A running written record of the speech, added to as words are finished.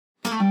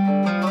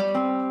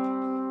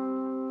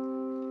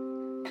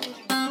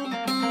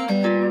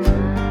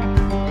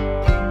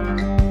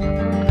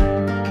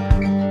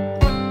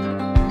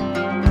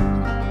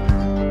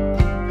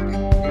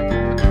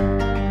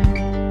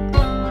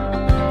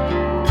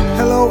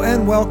Hello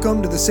and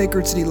welcome to the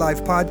Sacred City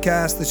Life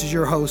Podcast. This is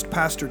your host,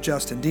 Pastor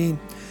Justin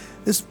Dean.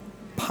 This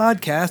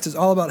podcast is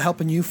all about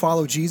helping you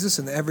follow Jesus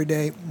in the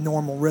everyday,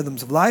 normal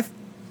rhythms of life.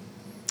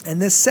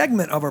 And this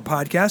segment of our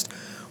podcast,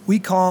 we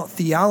call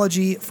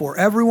Theology for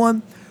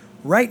Everyone.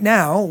 Right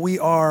now, we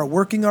are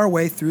working our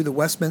way through the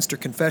Westminster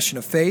Confession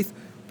of Faith.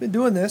 Been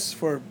doing this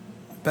for a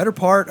better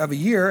part of a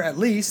year, at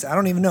least. I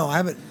don't even know. I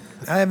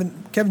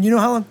haven't. Kevin, you know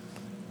how long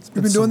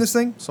we've been doing this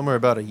thing? Somewhere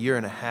about a year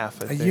and a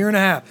half, I think. A year and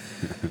a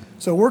half.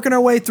 So working our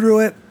way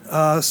through it,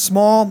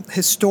 small,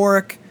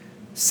 historic,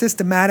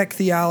 systematic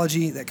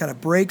theology that kind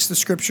of breaks the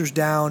scriptures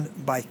down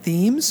by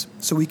themes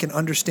so we can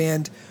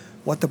understand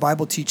what the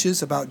Bible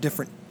teaches about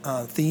different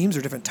themes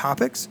or different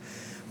topics.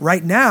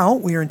 Right now,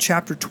 we are in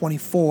chapter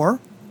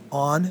 24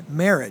 on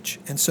marriage.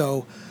 And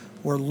so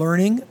we're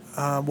learning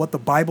what the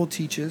Bible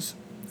teaches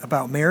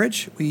about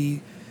marriage.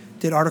 We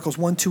did Articles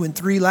 1, 2, and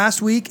 3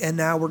 last week, and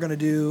now we're going to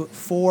do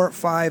 4,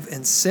 5,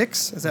 and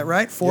 6. Is that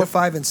right? 4,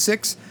 5, and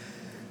 6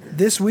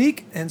 this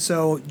week. And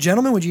so,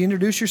 gentlemen, would you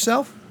introduce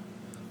yourself?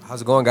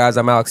 How's it going, guys?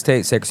 I'm Alex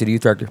Tate, Sacred City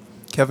Youth Director.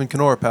 Kevin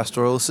Knorr,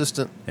 Pastoral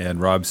Assistant. And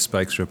Rob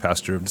Spikestra,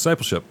 Pastor of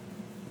Discipleship.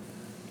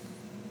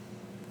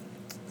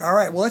 All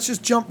right, well, let's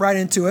just jump right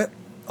into it.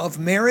 Of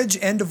Marriage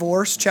and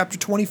Divorce, chapter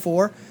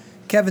 24.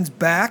 Kevin's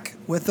back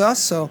with us,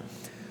 so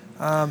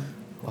Kevin,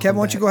 why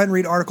don't you go ahead and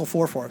read Article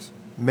 4 for us?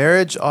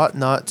 Marriage ought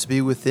not to be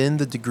within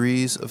the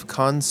degrees of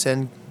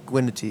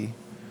consanguinity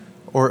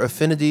or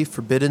affinity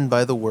forbidden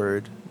by the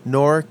word,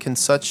 nor can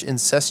such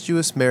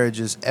incestuous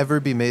marriages ever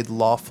be made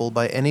lawful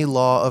by any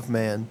law of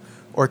man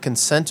or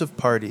consent of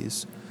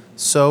parties,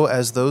 so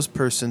as those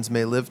persons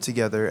may live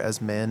together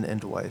as man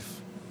and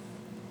wife.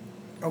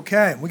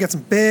 Okay, we got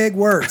some big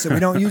words that we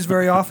don't use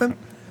very often.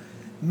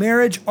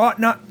 Marriage ought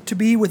not to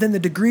be within the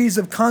degrees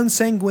of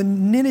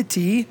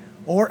consanguinity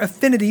or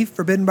affinity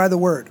forbidden by the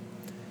word.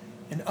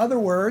 In other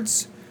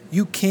words,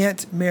 you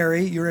can't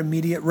marry your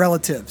immediate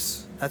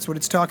relatives. That's what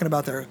it's talking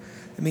about there.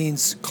 It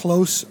means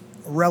close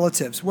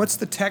relatives. What's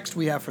the text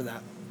we have for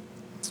that?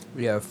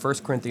 We have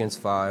 1 Corinthians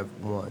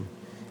 5:1.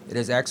 It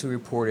is actually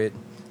reported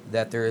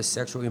that there is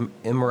sexual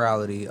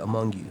immorality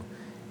among you,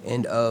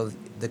 and of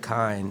the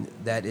kind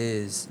that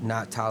is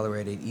not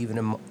tolerated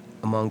even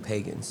among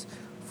pagans.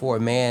 For a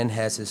man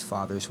has his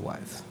father's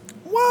wife.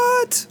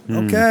 What?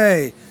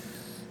 Okay.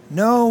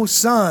 No,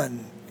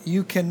 son.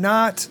 You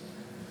cannot...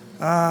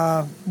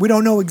 we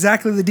don't know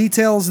exactly the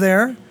details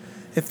there.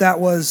 If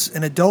that was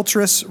an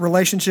adulterous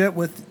relationship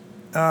with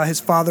his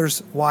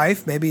father's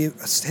wife, maybe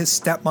his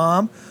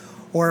stepmom,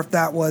 or if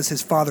that was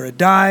his father had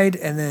died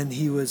and then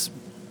he was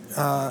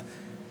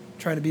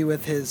trying to be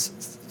with his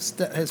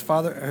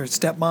father or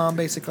stepmom,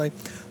 basically.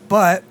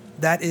 But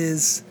that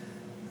is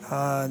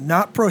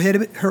not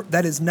prohibited.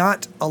 That is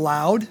not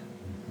allowed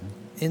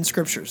in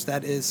scriptures.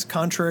 That is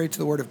contrary to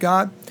the Word of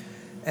God.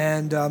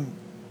 And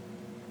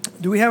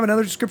do we have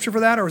another scripture for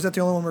that, or is that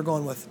the only one we're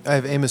going with? I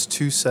have Amos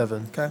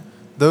 2:7. Okay.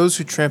 Those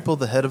who trample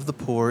the head of the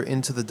poor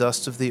into the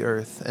dust of the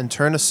earth and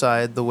turn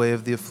aside the way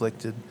of the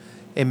afflicted.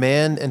 A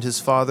man and his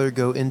father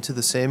go into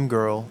the same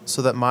girl,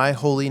 so that my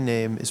holy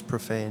name is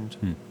profaned.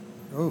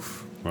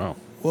 Oof. Wow.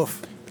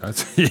 Woof.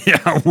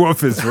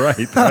 Woof is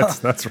right.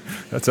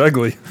 That's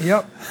ugly.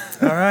 Yep.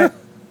 All right.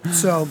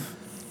 So,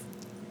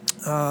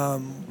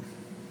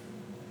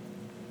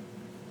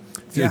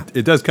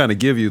 It does kind of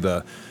give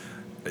you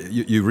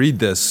you read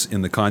this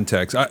in the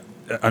context.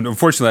 And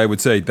unfortunately, I would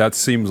say that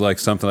seems like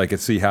something I could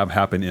see have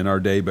happen in our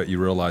day, but you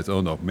realize,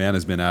 oh no, man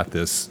has been at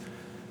this,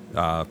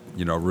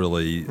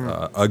 really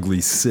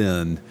ugly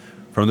sin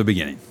from the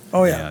beginning.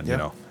 Oh yeah.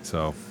 And,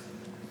 so.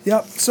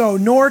 Yep. So,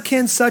 nor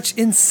can such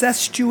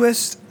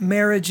incestuous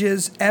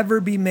marriages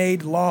ever be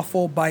made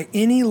lawful by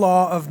any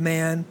law of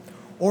man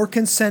or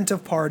consent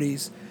of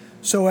parties,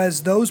 so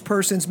as those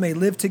persons may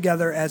live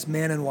together as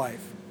man and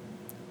wife.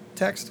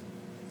 Text.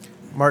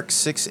 Mark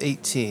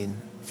 6:18.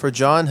 For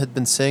John had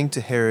been saying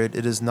to Herod,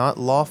 it is not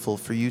lawful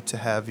for you to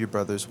have your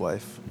brother's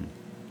wife.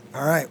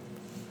 All right.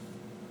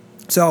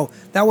 So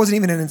that wasn't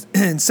even an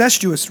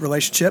incestuous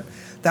relationship.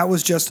 That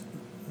was just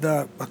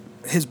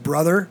his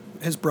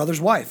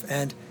brother's wife.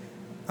 And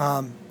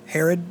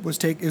Herod was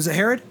taking... Was it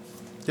Herod?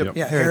 Yep.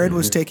 Yeah, Herod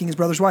was taking his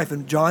brother's wife.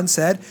 And John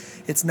said,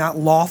 it's not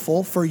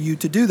lawful for you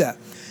to do that.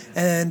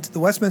 And the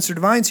Westminster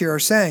Divines here are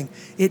saying,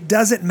 it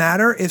doesn't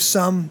matter if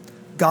some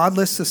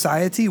godless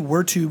society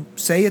were to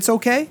say it's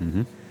okay.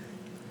 Mm-hmm.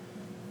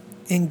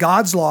 In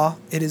God's law,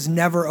 it is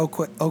never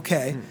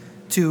okay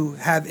to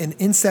have an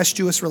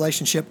incestuous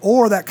relationship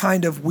or that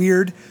kind of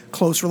weird,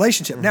 close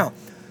relationship. Now,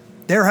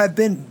 there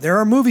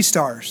are movie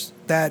stars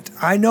that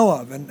I know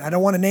of, and I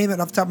don't want to name it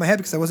off the top of my head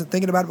because I wasn't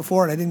thinking about it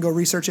before and I didn't go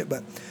research it,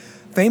 but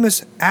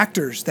famous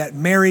actors that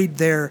married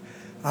their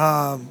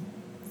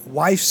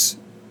wives,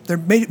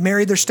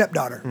 married their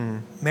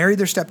stepdaughter. Married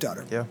their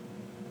stepdaughter. Yeah.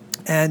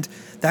 And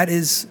that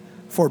is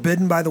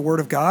forbidden by the Word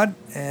of God,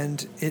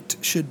 and it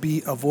should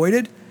be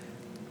avoided.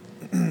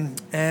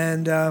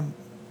 And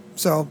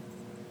so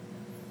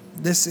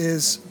this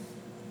is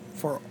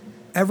for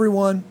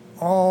everyone,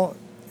 all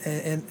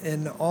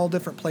in all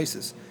different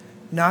places,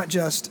 not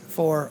just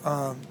for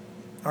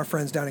our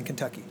friends down in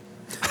Kentucky.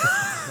 Is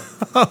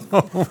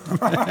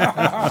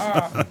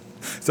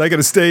that going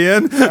to stay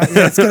in?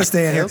 Yeah, it's going to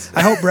stay in here.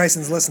 I hope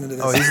Bryson's listening to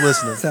this. Oh, he's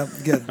listening. So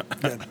good.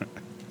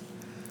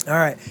 All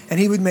right, and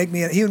he would make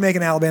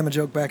an Alabama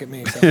joke back at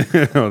me. So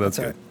Oh, that's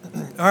all good.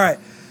 right. All right,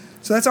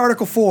 so that's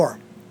Article 4.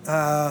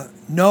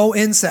 No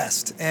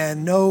incest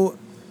and no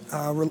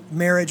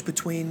marriage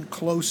between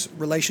close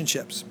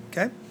relationships.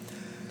 Okay.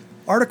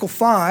 Article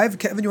 5.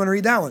 Kevin, you want to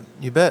read that one?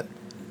 You bet.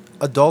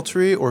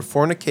 Adultery or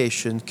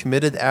fornication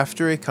committed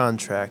after a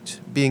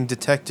contract, being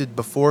detected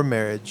before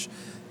marriage,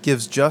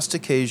 gives just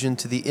occasion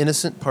to the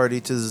innocent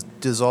party to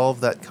dissolve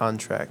that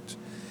contract.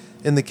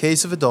 In the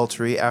case of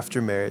adultery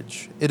after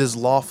marriage, it is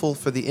lawful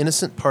for the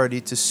innocent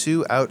party to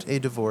sue out a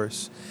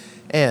divorce,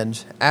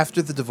 and,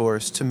 after the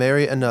divorce, to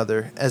marry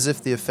another as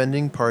if the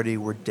offending party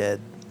were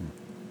dead.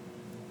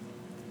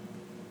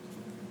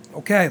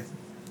 Okay.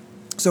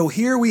 So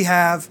here we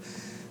have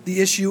the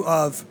issue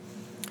of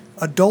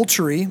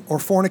adultery or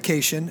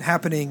fornication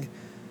happening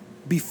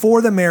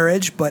before the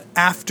marriage but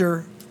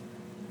after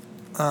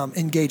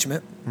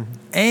engagement,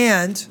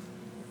 and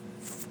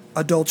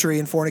adultery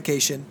and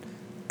fornication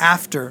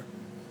after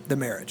the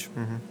marriage.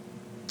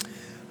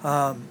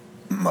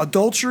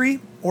 Adultery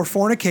or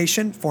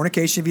fornication,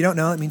 if you don't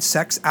know, it means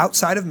sex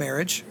outside of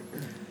marriage,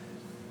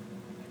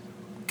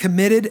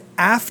 committed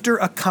after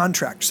a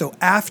contract, so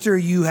after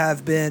you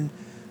have been,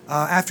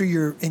 after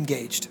you're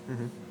engaged.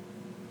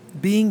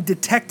 Being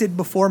detected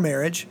before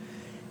marriage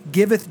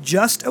giveth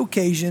just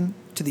occasion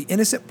to the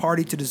innocent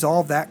party to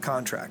dissolve that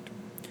contract.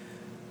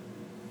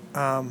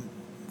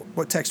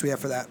 What text do we have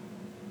for that?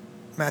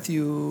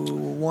 Matthew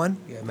 1?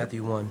 Yeah,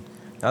 Matthew 1.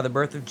 Now the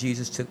birth of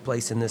Jesus took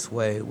place in this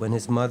way. When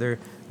his mother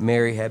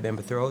Mary had been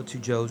betrothed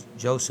to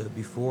Joseph,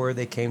 before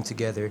they came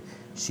together,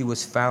 she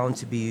was found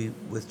to be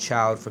with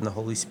child from the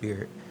Holy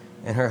Spirit.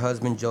 And her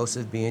husband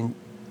Joseph, being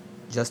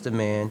just a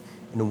man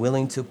and not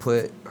willing to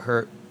put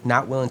her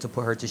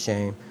to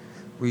shame,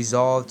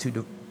 resolved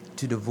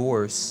to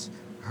divorce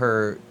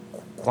her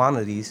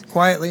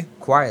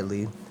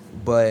quietly.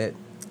 But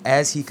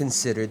as he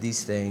considered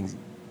these things,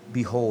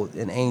 behold,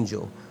 an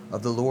angel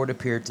of the Lord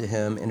appeared to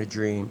him in a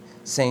dream,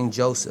 saying,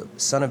 Joseph,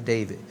 son of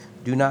David,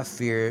 do not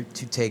fear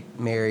to take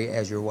Mary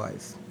as your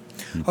wife.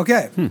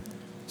 Okay.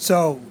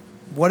 So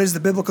what is the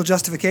biblical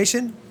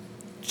justification?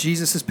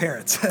 Jesus'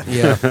 parents.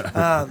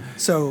 Yeah.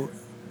 So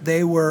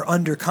they were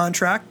under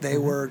contract. They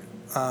were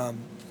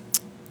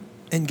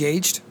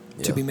engaged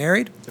to be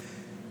married.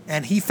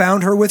 And he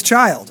found her with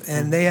child.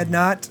 And they had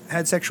not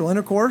had sexual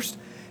intercourse.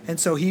 And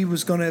so he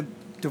was going to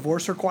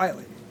divorce her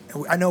quietly.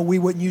 I know we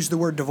wouldn't use the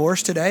word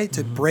divorce today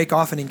to break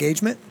off an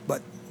engagement,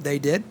 but they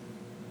did.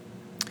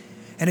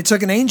 And it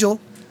took an angel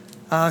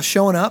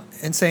showing up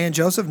and saying,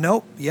 Joseph,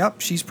 nope,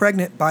 yep, she's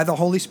pregnant by the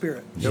Holy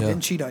Spirit. She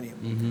didn't cheat on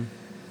you.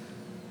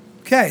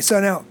 Okay, so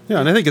now... Yeah,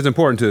 and I think it's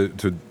important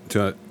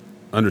to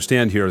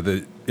understand here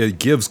that it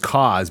gives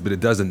cause, but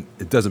it doesn't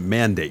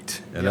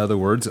mandate. In other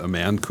words, a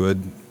man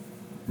could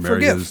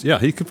marry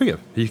he could forgive.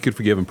 He could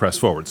forgive and press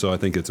forward. So I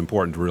think it's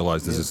important to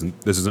realize this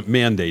isn't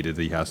mandated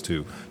that he has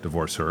to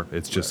divorce her.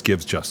 It just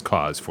gives just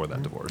cause for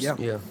that divorce.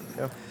 Yeah.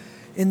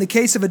 In the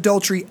case of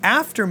adultery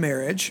after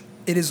marriage,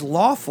 it is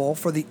lawful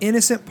for the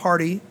innocent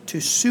party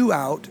to sue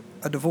out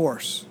a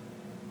divorce.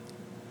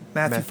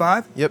 Matthew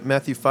 5? Yep,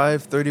 Matthew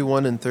 5,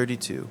 31 and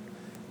 32.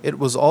 It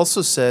was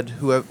also said,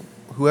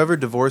 whoever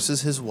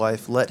divorces his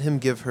wife, let him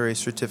give her a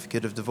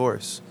certificate of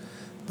divorce.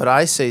 But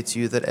I say to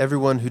you that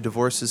everyone who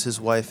divorces his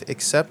wife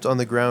except on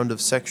the ground of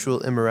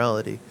sexual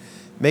immorality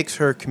makes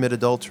her commit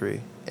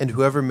adultery, and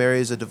whoever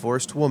marries a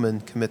divorced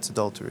woman commits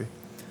adultery.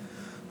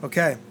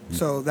 Okay,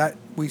 so that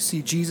we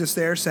see Jesus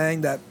there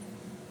saying that,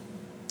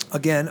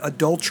 again,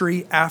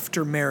 adultery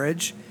after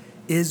marriage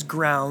is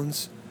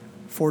grounds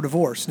for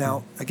divorce.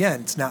 Now,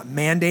 again, it's not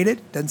mandated.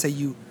 It doesn't say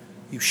you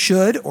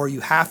should or you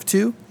have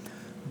to,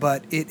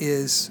 but it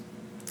is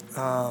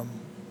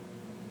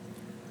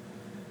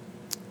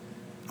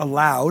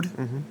allowed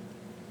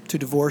to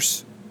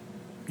divorce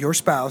your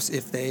spouse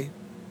if they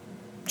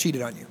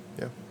cheated on you.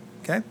 Yeah.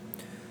 Okay?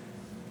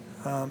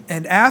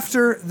 And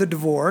after the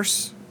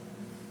divorce,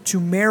 to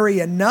marry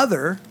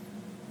another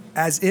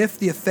as if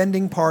the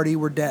offending party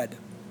were dead.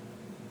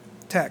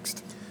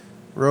 Text.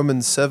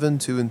 Romans 7,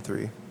 2 and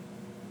 3.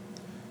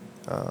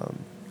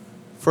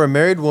 For a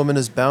married woman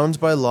is bound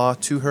by law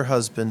to her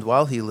husband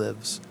while he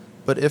lives,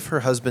 but if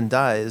her husband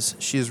dies,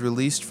 she is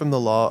released from the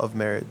law of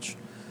marriage.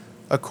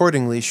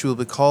 Accordingly, she will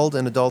be called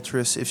an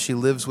adulteress if she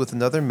lives with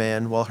another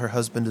man while her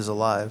husband is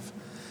alive.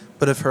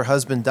 But if her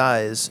husband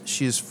dies,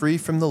 she is free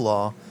from the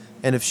law,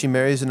 and if she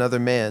marries another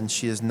man,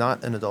 she is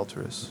not an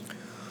adulteress.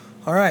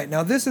 All right,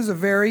 now this is a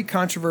very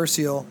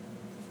controversial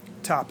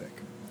topic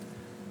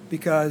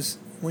because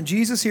when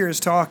Jesus here is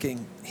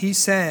talking, he's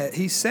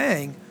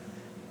saying,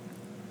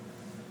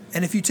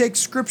 and if you take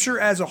Scripture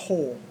as a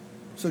whole,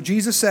 so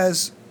Jesus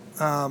says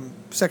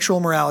sexual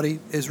immorality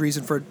is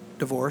reason for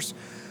divorce,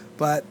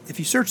 but if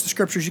you search the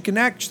Scriptures, you can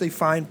actually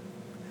find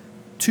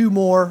two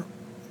more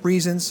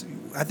reasons.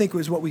 I think it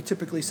was what we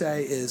typically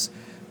say is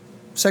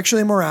sexual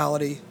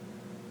immorality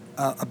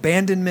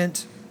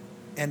abandonment,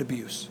 and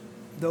abuse.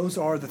 Those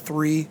are the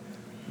three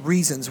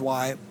reasons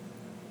why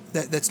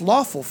that's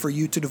lawful for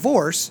you to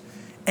divorce,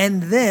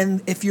 and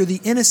then if you're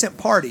the innocent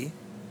party,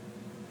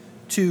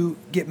 to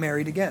get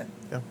married again.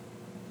 Yeah.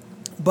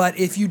 But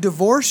if you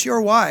divorce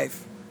your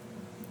wife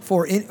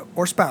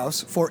or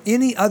spouse for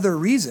any other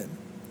reason,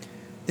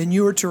 then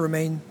you are to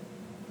remain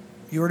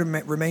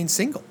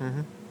single,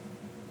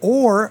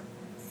 or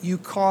you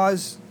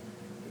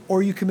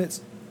commit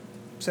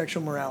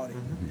sexual morality.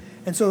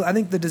 And so I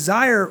think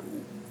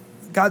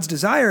God's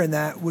desire in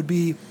that would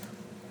be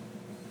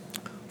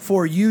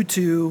for you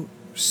to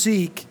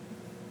seek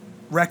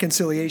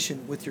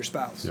reconciliation with your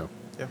spouse, Yeah.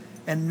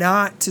 and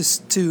not to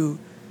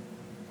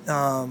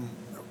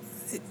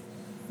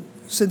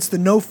since the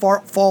no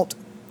fault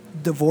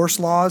divorce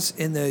laws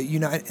in the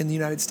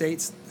United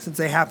States, since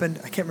they happened.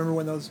 I can't remember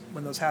when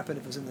those happened.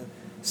 If it was in the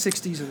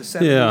 60s or the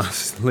 70s. Yeah,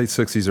 late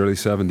 60s, early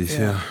 70s.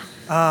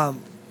 Yeah.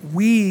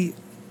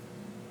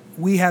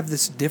 We have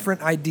this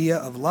different idea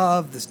of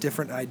love, this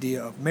different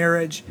idea of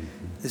marriage,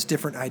 this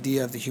different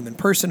idea of the human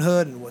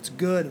personhood and what's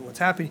good and what's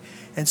happening.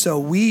 And so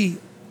we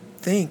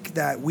think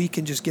that we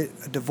can just get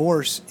a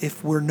divorce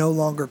if we're no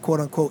longer,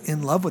 quote unquote,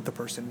 in love with the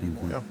person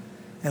anymore. Yeah.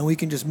 And we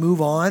can just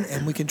move on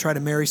and we can try to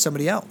marry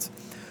somebody else.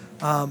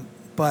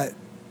 But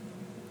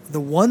the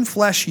one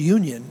flesh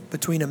union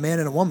between a man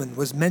and a woman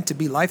was meant to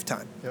be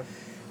lifetime. Yep.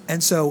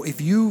 And so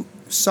if you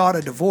sought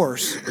a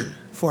divorce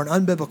for an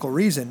unbiblical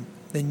reason,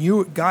 then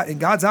in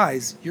God's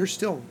eyes, you're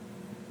still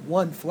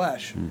one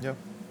flesh Yep.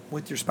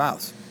 with your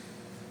spouse.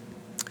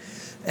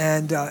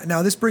 And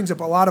now this brings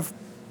up a lot of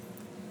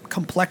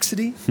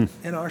complexity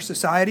in our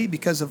society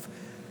because of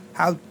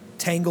how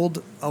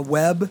tangled a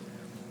web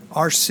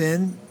our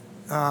sin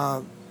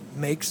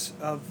makes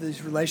of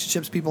these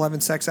relationships. People having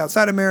sex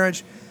outside of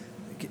marriage,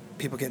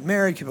 people getting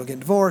married, people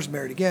getting divorced,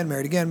 married again,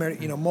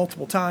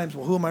 multiple times.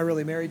 Well, who am I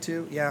really married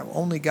to? Yeah,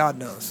 only God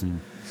knows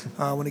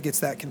when it gets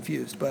that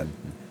confused. But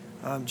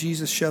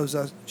Jesus tells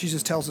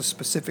us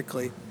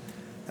specifically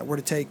that we're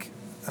to take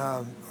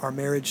our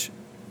marriage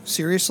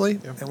seriously,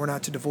 and we're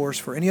not to divorce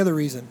for any other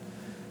reason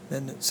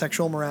than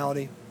sexual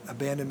immorality,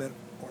 abandonment,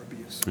 or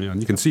abuse. Yeah,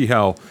 and you can see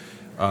how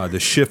the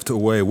shift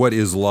away, what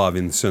is love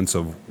in the sense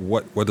of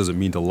what does it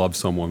mean to love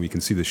someone? We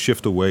can see the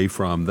shift away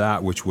from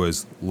that, which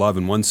was love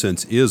in one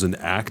sense is an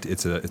act.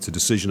 It's a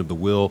decision of the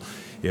will.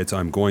 It's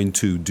I'm going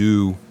to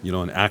do,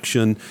 an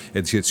action.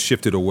 It gets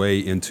shifted away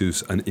into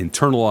an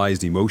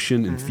internalized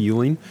emotion and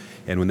feeling.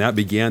 And when that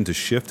began to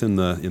shift in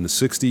the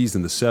 60s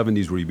and the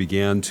 70s, where you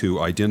began to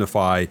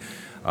identify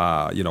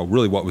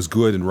really what was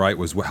good and right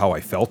was how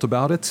I felt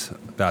about it.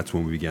 That's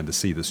when we began to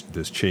see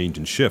this change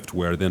and shift,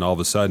 where then all of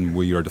a sudden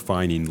we are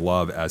defining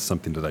love as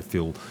something that I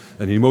feel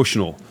an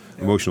emotional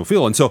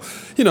feel. And so,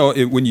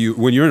 when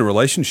you're in a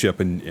relationship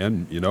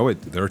and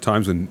there are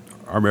times when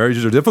our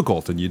marriages are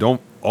difficult and you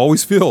don't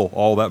always feel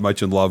all that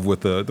much in love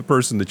with the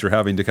person that you're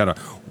having to kind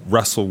of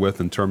wrestle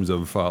with in terms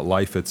of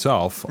life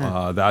itself.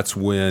 That's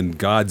when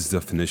God's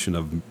definition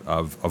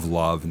of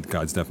love and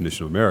God's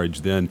definition of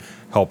marriage then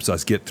helps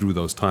us get through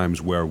those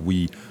times where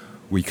we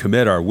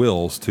commit our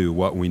wills to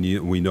what we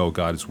know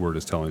God's word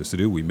is telling us to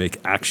do. We make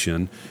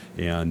action,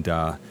 and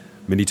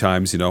many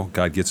times,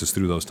 God gets us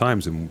through those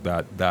times, and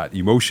that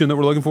emotion that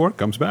we're looking for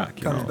comes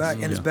back.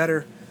 And it's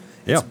better.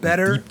 Yeah, It's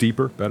better,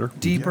 deeper, better.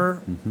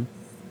 deeper,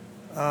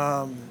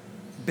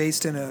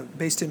 based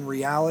in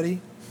reality,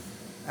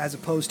 as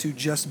opposed to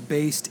just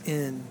based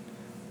in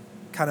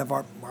kind of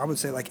I would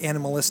say like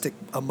animalistic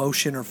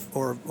emotion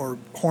or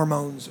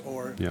hormones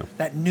or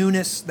that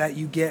newness that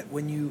you get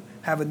when you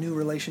have a new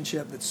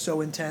relationship that's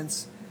so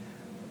intense,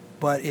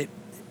 but it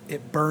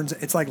burns.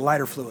 It's like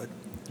lighter fluid.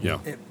 Yeah.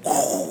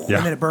 And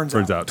then it burns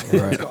out.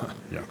 Right.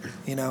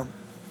 Yeah.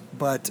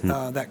 But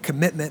that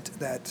commitment,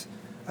 that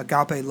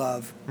agape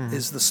love,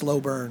 is the slow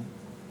burn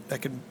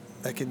that can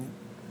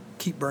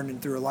keep burning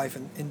through a life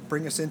and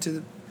bring us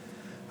into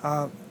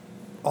all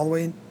the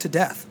way to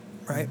death,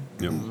 right?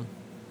 Yep.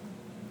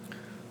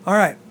 All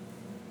right.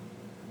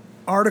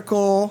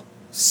 Article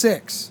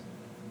 6.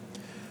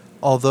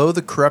 Although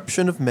the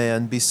corruption of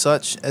man be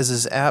such as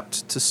is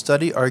apt to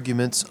study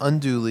arguments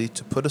unduly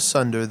to put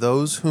asunder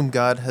those whom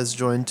God has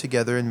joined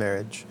together in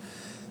marriage,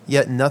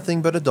 yet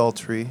nothing but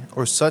adultery,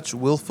 or such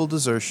willful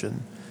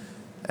desertion,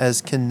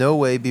 as can no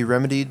way be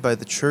remedied by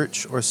the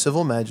church or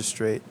civil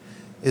magistrate,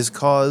 is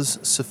cause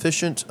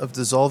sufficient of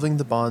dissolving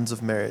the bonds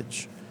of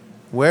marriage,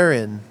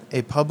 wherein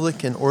a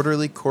public and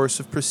orderly course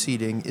of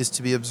proceeding is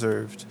to be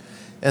observed,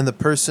 and the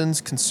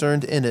persons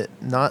concerned in it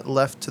not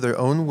left to their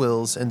own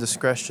wills and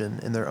discretion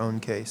in their own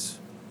case.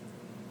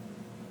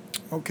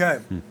 Okay.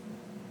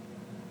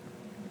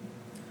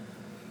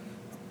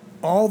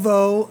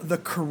 Although the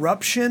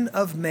corruption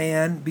of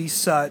man be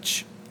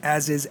such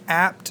as is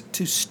apt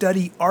to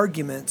study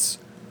arguments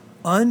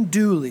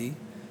unduly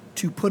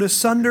to put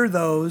asunder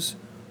those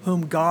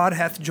whom God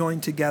hath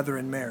joined together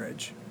in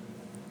marriage.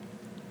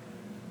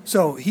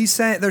 So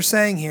they're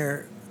saying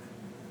here,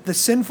 the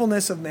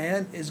sinfulness of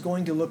man is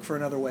going to look for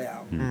another way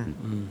out.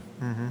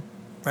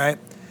 Right?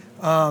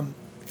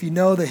 If you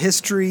know the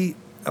history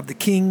of the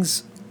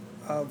kings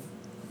of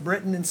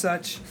Britain and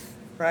such,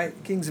 right?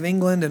 Kings of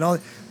England and all.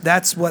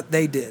 That's what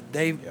they did.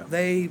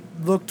 They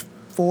looked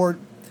for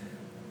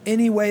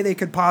any way they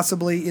could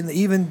possibly,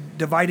 even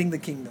dividing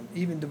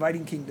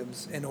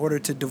kingdoms in order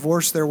to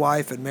divorce their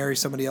wife and marry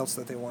somebody else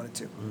that they wanted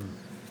to.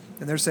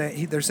 And they're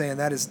saying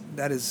that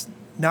is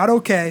not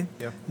okay.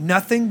 Yeah.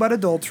 Nothing but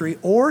adultery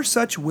or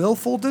such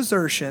willful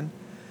desertion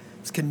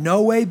can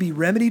no way be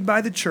remedied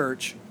by the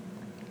church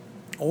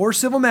or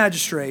civil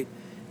magistrate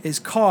is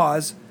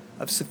cause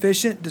of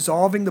sufficient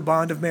dissolving the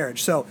bond of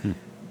marriage. So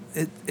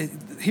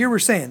here we're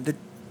saying that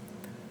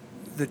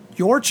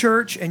your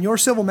church and your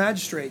civil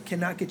magistrate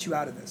cannot get you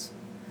out of this.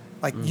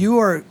 Like you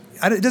are,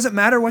 it doesn't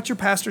matter what your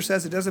pastor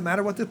says. It doesn't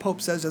matter what the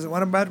Pope says. It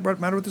doesn't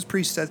matter what this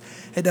priest says.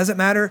 It doesn't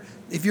matter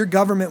if your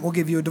government will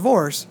give you a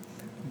divorce.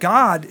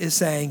 God is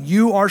saying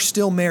you are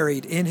still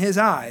married in his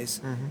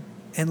eyes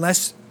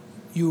unless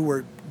you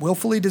were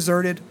willfully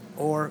deserted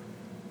or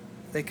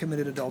they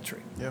committed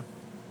adultery. Yeah.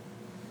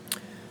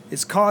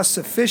 Is cause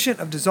sufficient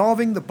of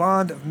dissolving the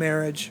bond of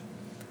marriage.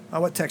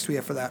 What text we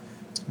have for that?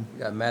 We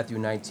got Matthew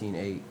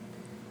 19:8.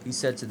 He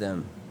said to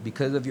them,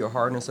 because of your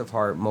hardness of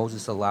heart,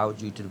 Moses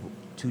allowed you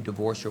to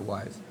divorce your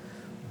wife.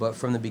 But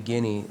from the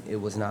beginning, it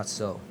was not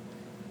so.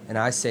 And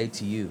I say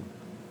to you,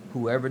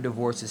 whoever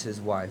divorces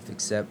his wife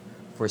except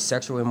for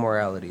sexual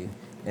immorality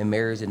and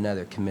marries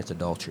another commits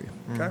adultery.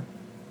 Okay.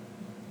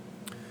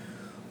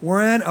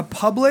 Wherein a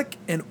public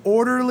and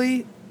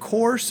orderly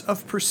course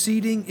of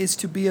proceeding is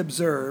to be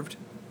observed,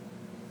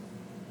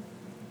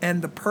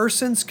 and the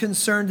persons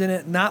concerned in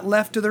it not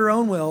left to their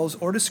own wills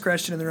or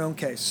discretion in their own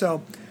case.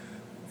 So,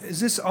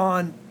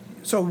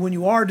 so when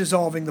you are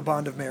dissolving the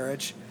bond of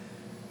marriage,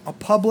 a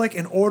public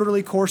and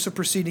orderly course of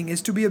proceeding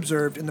is to be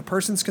observed, and the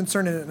persons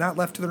concerned in it not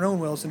left to their own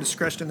wills and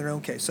discretion in their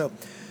own case. So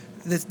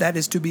that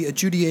is to be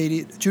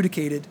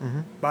adjudicated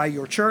by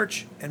your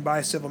church and by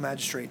a civil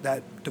magistrate,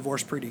 that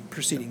divorce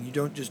proceeding. You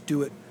don't just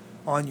do it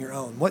on your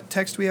own. What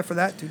text do we have for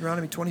that?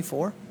 Deuteronomy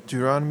 24?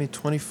 Deuteronomy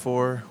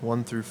 24,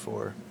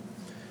 1-4.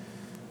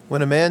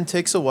 When a man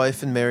takes a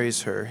wife and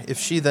marries her, if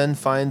she then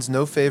finds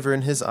no favor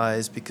in his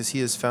eyes because he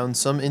has found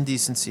some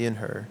indecency in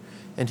her,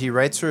 and he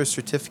writes her a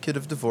certificate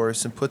of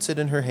divorce and puts it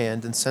in her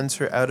hand and sends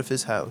her out of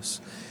his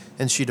house,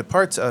 and she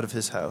departs out of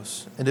his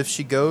house, and if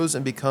she goes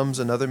and becomes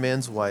another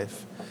man's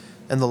wife,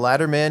 and the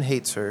latter man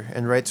hates her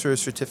and writes her a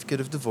certificate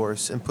of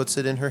divorce and puts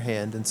it in her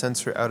hand and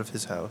sends her out of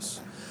his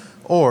house,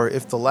 or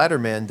if the latter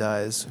man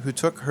dies, who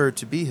took her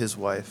to be his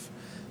wife,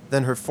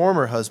 then her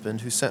former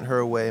husband who sent her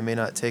away may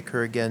not take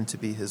her again to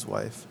be his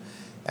wife,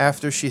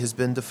 after she has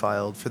been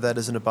defiled, for that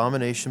is an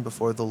abomination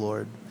before the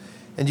Lord.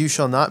 And you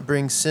shall not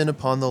bring sin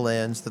upon the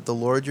lands that the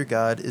Lord your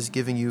God is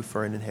giving you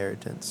for an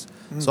inheritance.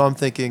 So I'm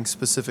thinking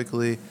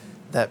specifically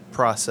that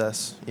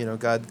process,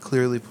 God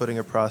clearly putting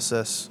a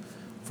process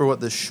for what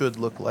this should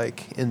look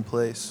like in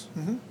place.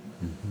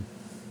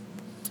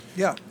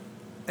 Yeah.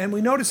 And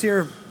we notice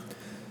here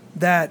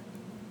that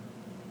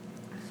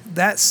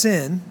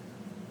sin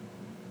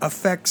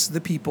affects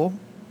the people.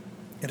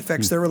 It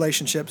affects their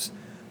relationships.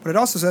 But it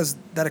also says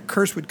that a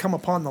curse would come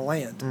upon the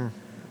land.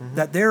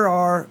 That there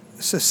are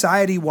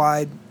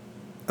society-wide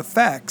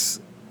effects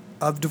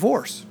of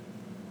divorce.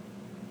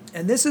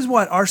 And this is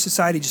what our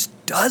society just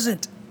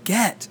doesn't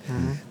get.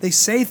 They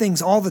say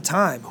things all the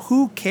time.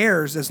 Who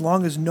cares as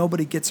long as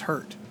nobody gets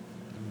hurt?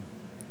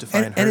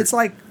 And it's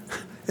like,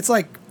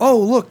 oh,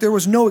 look, there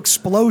was no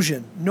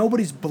explosion.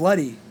 Nobody's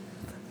bloody.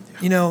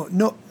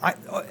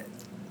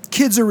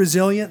 Kids are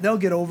resilient. They'll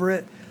get over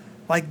it.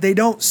 Like, they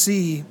don't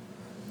see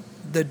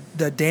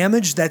the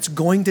damage that's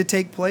going to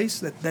take place,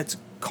 that's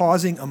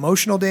causing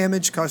emotional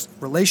damage,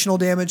 relational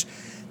damage,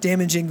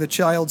 damaging the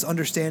child's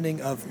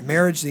understanding of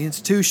marriage, the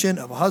institution,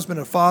 of a husband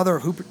and a father,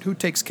 who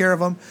takes care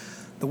of them,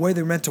 the way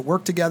they're meant to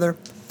work together.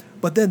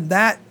 But then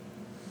that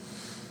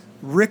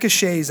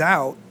ricochets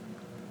out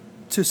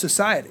to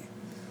society,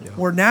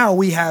 where now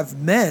we have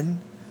men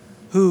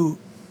who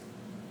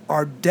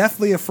are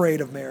deathly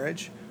afraid of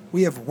marriage.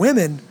 We have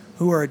women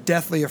who are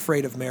deathly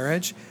afraid of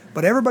marriage,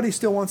 but everybody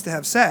still wants to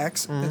have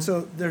sex, and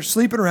so they're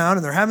sleeping around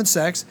and they're having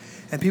sex,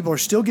 and people are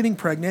still getting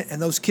pregnant,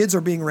 and those kids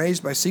are being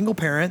raised by single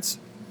parents,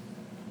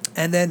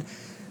 and then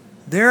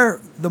they're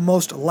the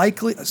most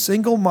likely, a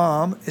single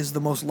mom is the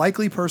most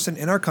likely person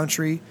in our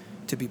country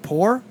to be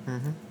poor,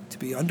 to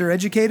be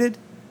undereducated.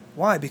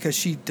 Why? Because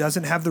she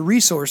doesn't have the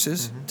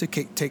resources to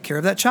take care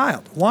of that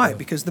child. Why?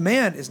 Because the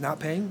man is not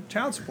paying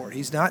child support.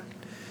 He's not,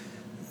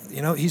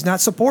 he's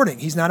not supporting.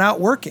 He's not out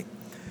working.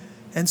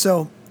 And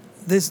so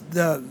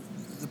the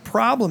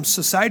problem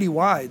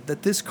society-wide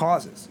that this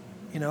causes,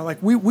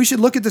 we should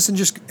look at this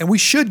and we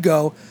should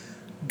go,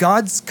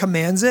 God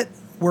commands it,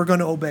 we're going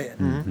to obey it.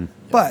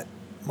 But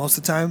most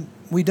of the time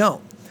we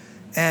don't.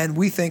 And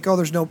we think,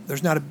 there's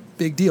not a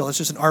big deal. It's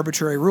just an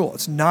arbitrary rule.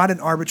 It's not an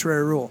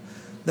arbitrary rule.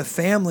 The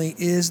family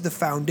is the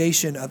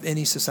foundation of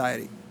any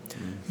society.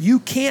 You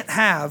can't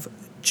have,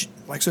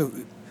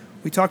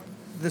 we talked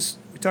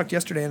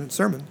yesterday in a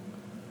sermon,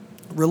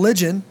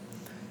 religion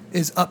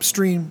is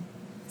upstream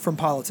from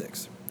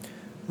politics.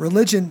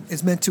 Religion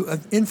is meant to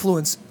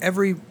influence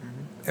every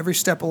every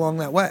step along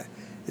that way.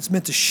 It's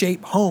meant to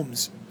shape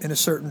homes in a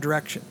certain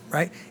direction,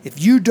 right?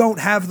 If you don't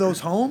have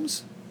those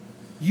homes,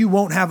 you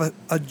won't have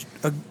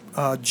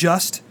a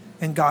just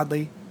and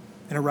godly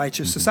and a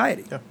righteous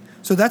society. Yeah.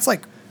 So that's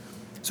like,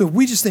 so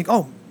we just think,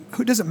 oh,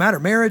 who doesn't matter?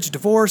 Marriage,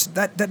 divorce,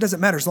 that doesn't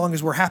matter as long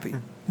as we're happy.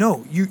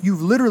 No,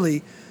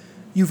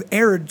 you've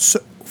erred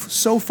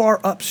so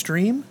far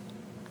upstream,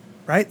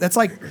 right? That's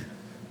like,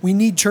 we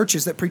need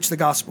churches that preach the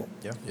gospel.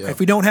 Yeah. Yeah. If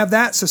we don't have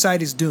that,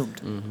 society's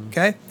doomed.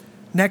 Okay?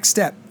 Next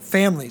step,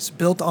 families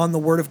built on the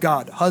word of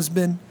God.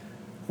 Husband,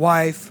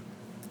 wife,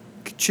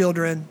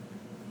 children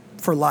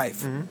for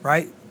life,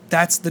 right?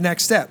 That's the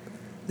next step.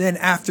 Then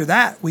after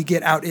that, we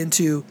get out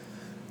into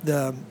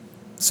the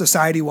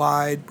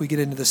society-wide, we get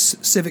into the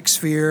civic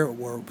sphere,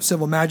 or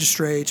civil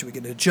magistrates, we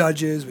get into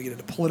judges, we get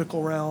into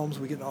political realms,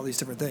 we get into all these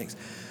different things.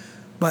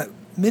 But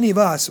many of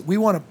us, we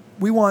want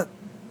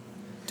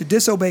to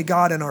disobey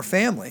God in our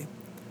family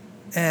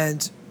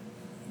and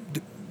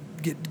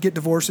get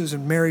divorces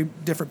and marry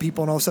different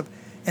people and all this stuff,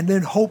 and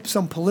then hope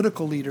some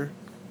political leader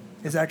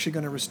is actually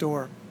going to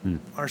restore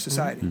our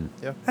society.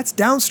 Yeah. That's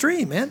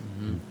downstream,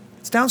 man.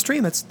 It's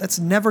downstream. That's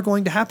never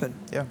going to happen.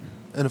 Yeah.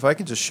 And if I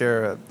can just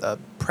share a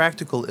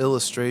practical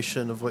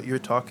illustration of what you're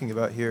talking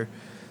about here.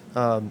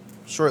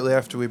 Shortly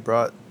after we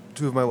brought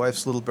two of my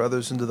wife's little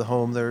brothers into the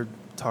home, they're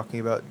talking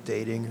about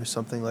dating or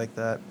something like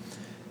that.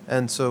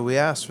 And so we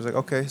asked, we was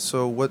like, okay,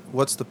 so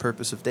what's the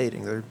purpose of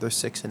dating? They're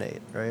 6 and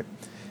 8, right?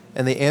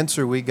 And the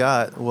answer we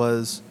got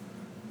was,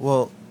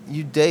 well,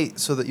 you date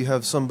so that you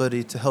have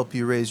somebody to help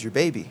you raise your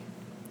baby.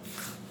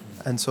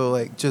 And so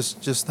like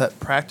just that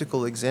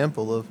practical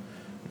example of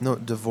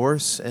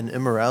divorce and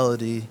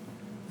immorality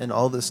and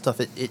all this stuff,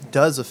 it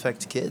does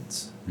affect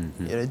kids.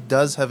 It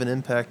does have an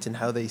impact in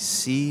how they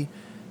see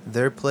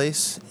their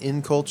place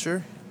in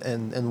culture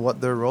and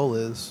what their role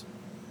is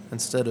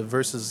instead of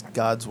versus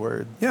God's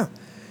word. Yeah.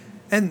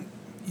 And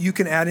you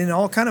can add in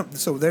all kind of,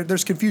 so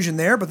there's confusion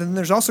there, but then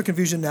there's also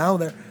confusion now.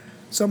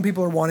 Some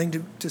people are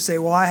wanting to say,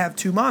 well, I have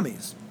 2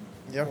 mommies.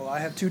 Yeah. Well, I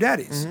have 2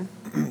 daddies.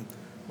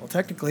 Well,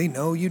 technically,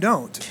 no, you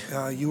don't.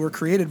 You were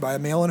created by a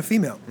male and a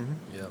female.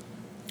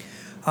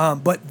 Yeah.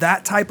 But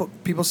that type of,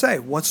 people say,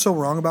 what's so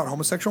wrong about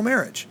homosexual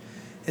marriage?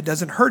 It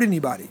doesn't hurt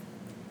anybody.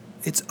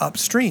 It's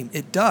upstream.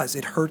 It does.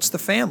 It hurts the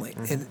family.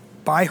 And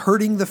by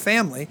hurting the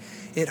family,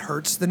 it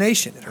hurts the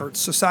nation. It hurts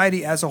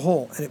society as a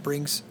whole. And it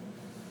brings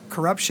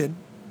corruption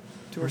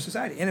to our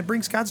society. And it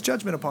brings God's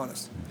judgment upon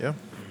us. Yeah.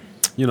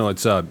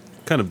 It's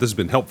kind of, this has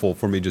been helpful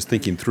for me just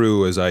thinking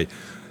through as I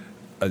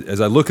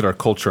look at our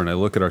culture and I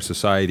look at our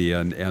society,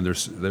 and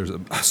there's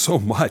so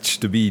much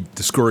to be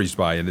discouraged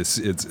by, and it's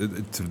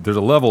there's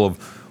a level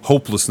of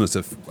hopelessness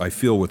that I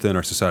feel within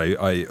our society,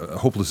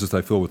 hopelessness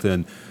I feel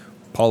within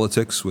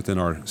politics, within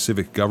our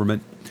civic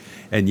government,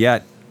 and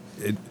yet,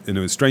 in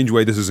a strange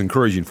way, this is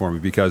encouraging for me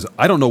because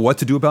I don't know what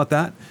to do about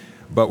that,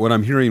 but what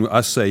I'm hearing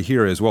us say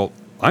here is, well,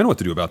 I know what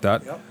to do about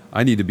that. Yep.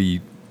 I need to be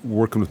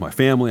working with my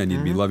family. I need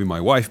to be loving my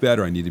wife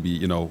better. I need to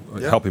be,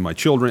 helping my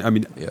children. I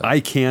mean,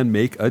 I can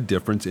make a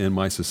difference in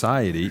my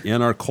society,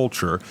 in our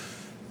culture,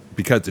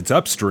 because it's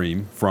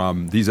upstream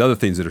from these other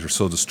things that are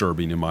so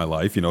disturbing in my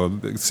life,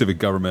 civic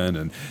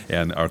government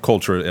and our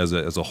culture as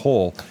a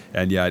whole.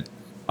 And yet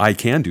I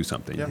can do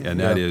something. Yeah. And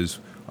that is,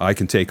 I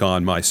can take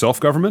on my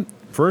self-government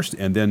first,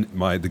 and then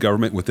the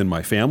government within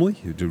my family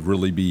to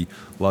really be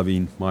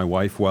loving my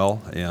wife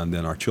well, and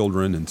then our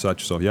children and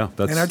such. So that's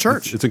and our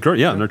church. It's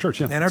encouraging. Yeah, and our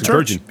church. Yeah, And our it's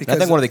church. encouraging. I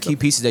think one of the key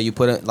pieces that you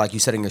put in, like you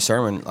said in your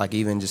sermon, like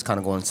even just kind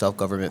of going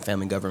self-government,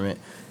 family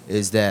government,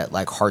 is that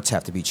like hearts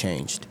have to be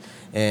changed.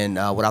 And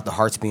without the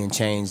hearts being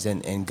changed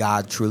and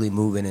God truly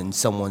moving in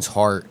someone's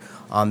heart,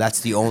 that's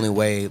the only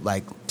way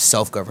like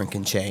self-government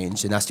can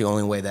change, and that's the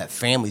only way that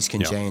families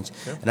can change.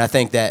 Yeah. And I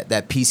think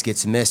that piece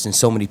gets missed, and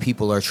so many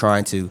people are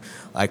trying to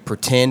like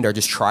pretend or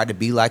just try to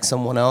be like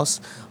someone else.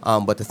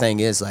 But the thing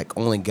is, like,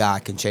 only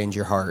God can change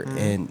your heart,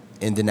 and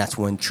then that's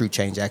when true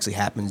change actually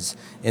happens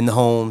in the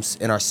homes,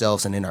 in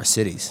ourselves, and in our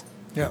cities.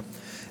 Yeah.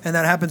 And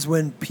that happens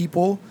when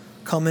people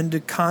come into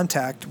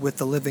contact with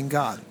the living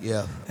God.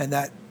 Yeah. And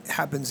that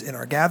happens in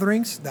our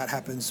gatherings. That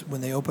happens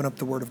when they open up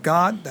the Word of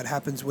God. That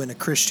happens when a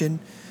Christian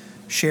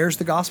shares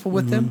the gospel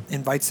with them,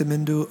 invites them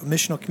into a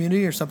missional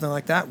community or something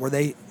like that, where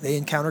they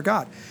encounter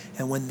God.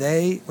 And when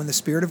the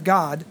Spirit of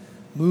God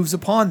moves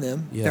upon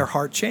them, their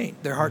heart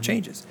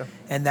changes. Yeah.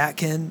 And that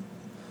can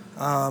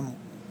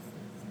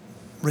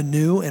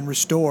renew and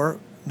restore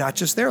not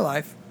just their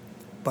life,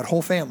 but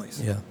whole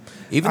families. Yeah.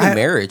 Even in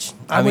marriage.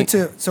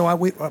 Since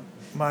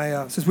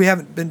we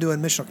haven't been doing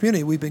missional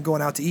community, we've been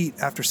going out to eat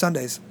after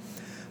Sundays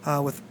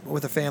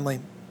with a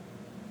family.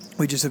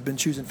 We just have been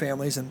choosing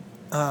families, and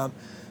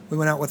we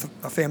went out with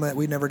a family that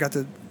we never got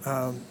to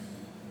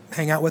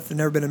hang out with, and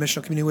never been in a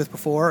missional community with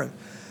before,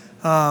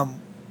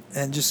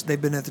 and just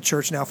they've been at the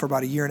church now for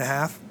about a year and a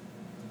half.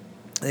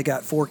 They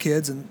got 4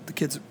 kids, and the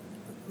kids,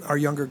 our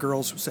younger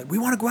girls, said, "We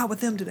want to go out with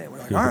them today." We're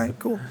like, "All right,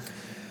 cool."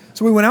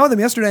 So we went out with them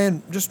yesterday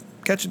and just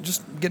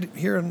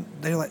hearing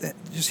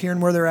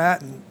where they're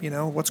at,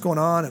 and what's going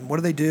on and what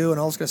do they do and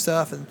all this kind of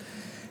stuff, and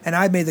And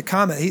I made the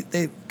comment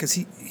because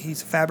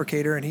he's a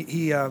fabricator and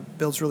he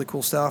builds really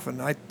cool stuff.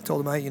 And I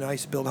told him I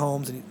used to build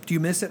homes. And do you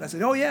miss it? I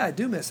said, oh yeah, I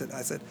do miss it.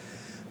 I said,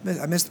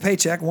 I miss the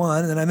paycheck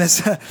one, and then I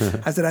miss.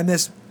 I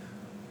miss.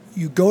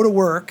 You go to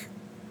work,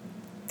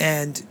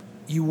 and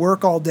you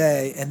work all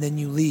day, and then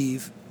you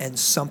leave, and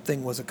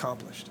something was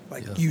accomplished.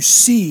 Like you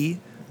see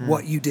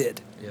what you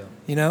did. Yeah.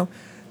 You know,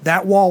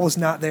 that wall was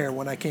not there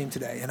when I came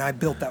today, and I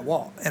built that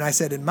wall. And I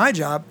said, in my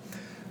job,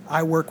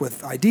 I work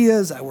with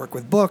ideas, I work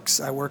with books,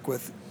 I work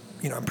with,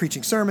 I'm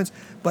preaching sermons,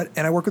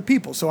 and I work with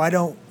people. So I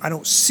don't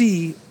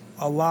see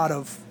a lot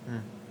of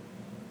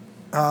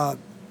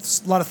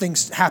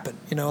things happen.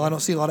 I don't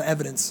see a lot of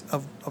evidence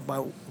of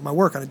my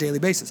work on a daily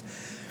basis.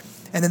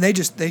 And then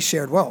they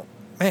shared, well,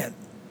 man,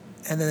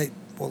 and then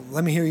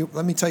let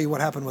me tell you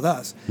what happened with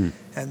us.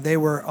 And they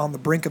were on the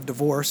brink of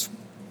divorce,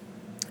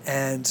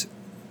 and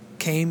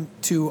came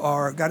to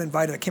got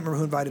invited. I can't remember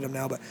who invited them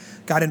now, but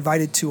got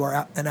invited to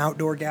an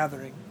outdoor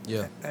gathering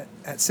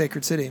at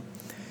Sacred City.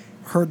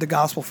 Heard the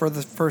gospel for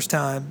the first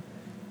time.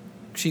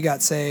 She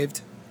got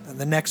saved. And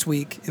the next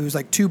week, it was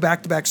like 2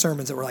 back-to-back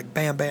sermons that were like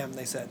bam, bam,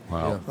 they said.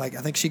 Wow. Yeah. Like,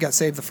 I think she got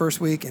saved the first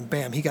week, and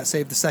bam, he got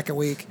saved the second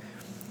week.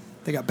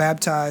 They got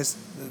baptized,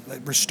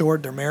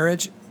 restored their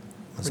marriage,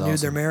 renewed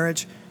their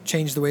marriage,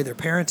 changed the way they're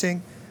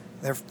parenting.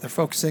 They're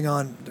focusing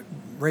on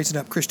raising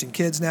up Christian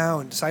kids now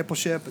and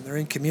discipleship, and they're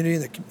in community,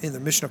 and in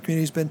their missional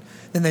community's been.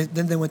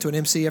 Then they went to an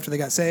MC after they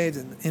got saved,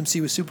 and the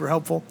MC was super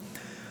helpful.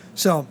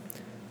 So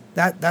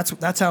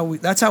that's how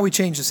we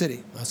change the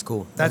city. That's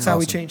cool. That's how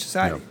we change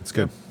society. Yeah, it's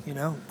good.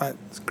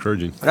 It's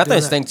encouraging. And I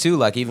think too,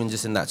 like even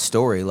just in that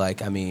story,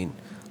 like I mean,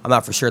 I'm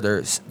not for sure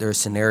there's a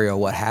scenario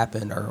what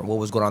happened or what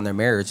was going on in their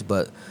marriage,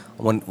 but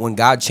when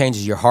God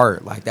changes your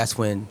heart, like that's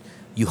when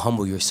you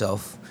humble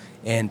yourself,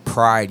 and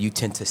pride you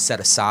tend to set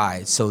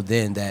aside. So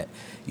then that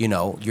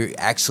you're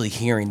actually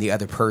hearing the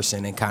other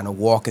person and kind of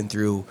walking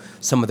through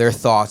some of their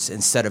thoughts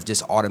instead of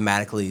just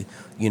automatically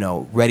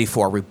ready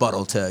for a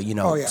rebuttal to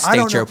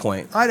state your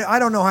point. I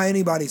don't know how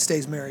anybody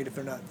stays married if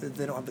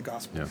they don't have the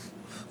gospel.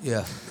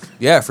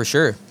 Yeah, for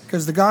sure.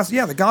 Because the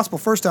gospel.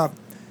 First off,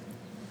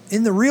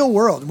 in the real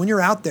world, when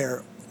you're out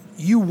there,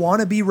 you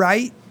want to be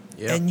right,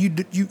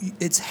 and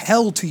it's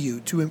hell to you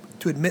to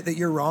admit that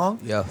you're wrong.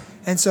 Yeah.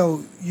 And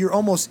so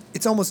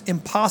it's almost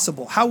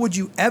impossible. How would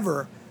you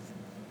ever,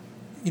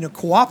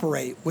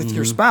 cooperate with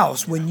your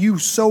spouse when you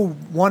so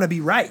want to be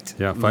right?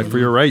 Yeah, fight for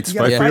your rights.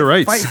 Fight for your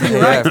rights. Fight for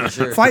your rights. For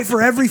sure. Fight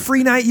for every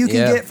free night you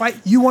can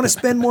get. You want to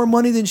spend more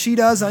money than she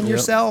does on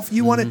yourself.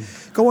 You want to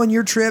go on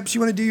your trips.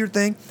 You want to do your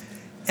thing.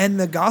 And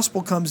the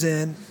gospel comes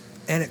in,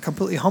 and it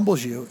completely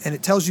humbles you, and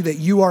it tells you that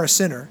you are a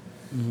sinner.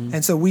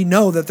 And so we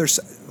know that there's,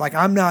 like,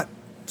 I'm not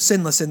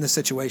sinless in this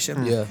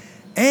situation. Yeah.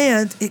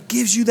 And it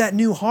gives you that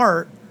new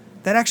heart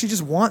that actually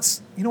just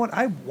wants,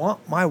 I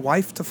want my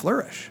wife to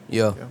flourish.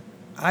 Yeah.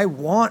 I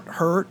want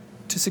her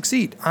to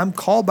succeed. I'm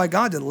called by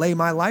God to lay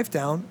my life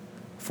down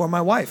for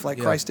my wife, like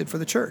Christ did for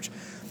the church.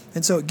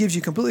 And so it gives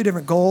you completely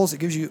different goals. It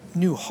gives you a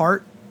new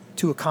heart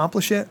to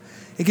accomplish it.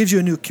 It gives you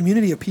a new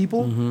community of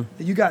people.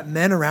 That you got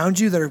men around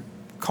you that are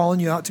calling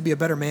you out to be a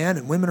better man,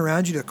 and women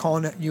around you that are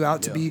calling you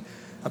out to be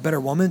a better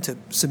woman, to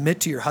submit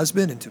to your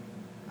husband, and to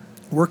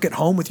work at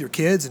home with your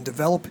kids and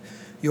develop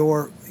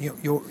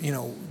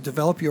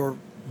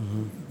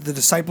the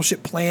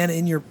discipleship plan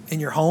in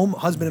your home,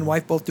 husband and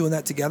wife both doing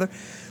that together.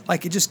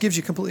 Like, it just gives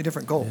you completely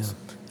different goals.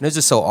 And it's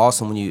just so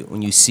awesome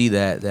when you see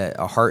that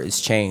a heart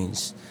is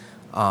changed,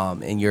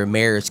 and your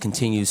marriage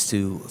continues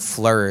to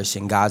flourish,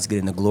 and God's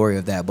getting the glory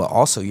of that. But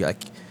also, you're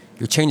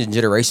changing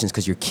generations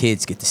because your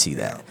kids get to see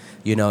that.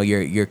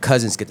 Your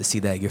cousins get to see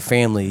that. Your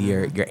family,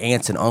 your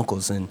aunts and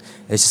uncles, and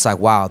it's just like,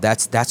 wow,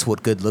 that's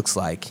what good looks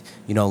like.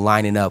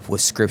 Lining up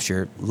with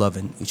Scripture,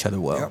 loving each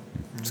other well. Yep.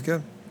 It's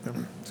good.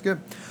 It's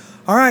good.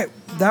 All right,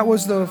 that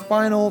was the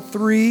final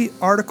 3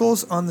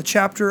 articles on the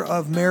chapter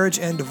of marriage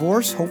and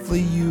divorce.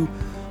 Hopefully you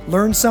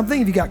learned something.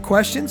 If you got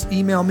questions,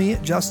 email me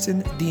at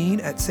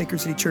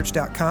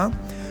justindean@sacredcitychurch.com.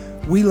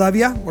 We love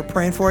you. We're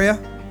praying for you.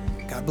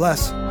 God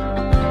bless.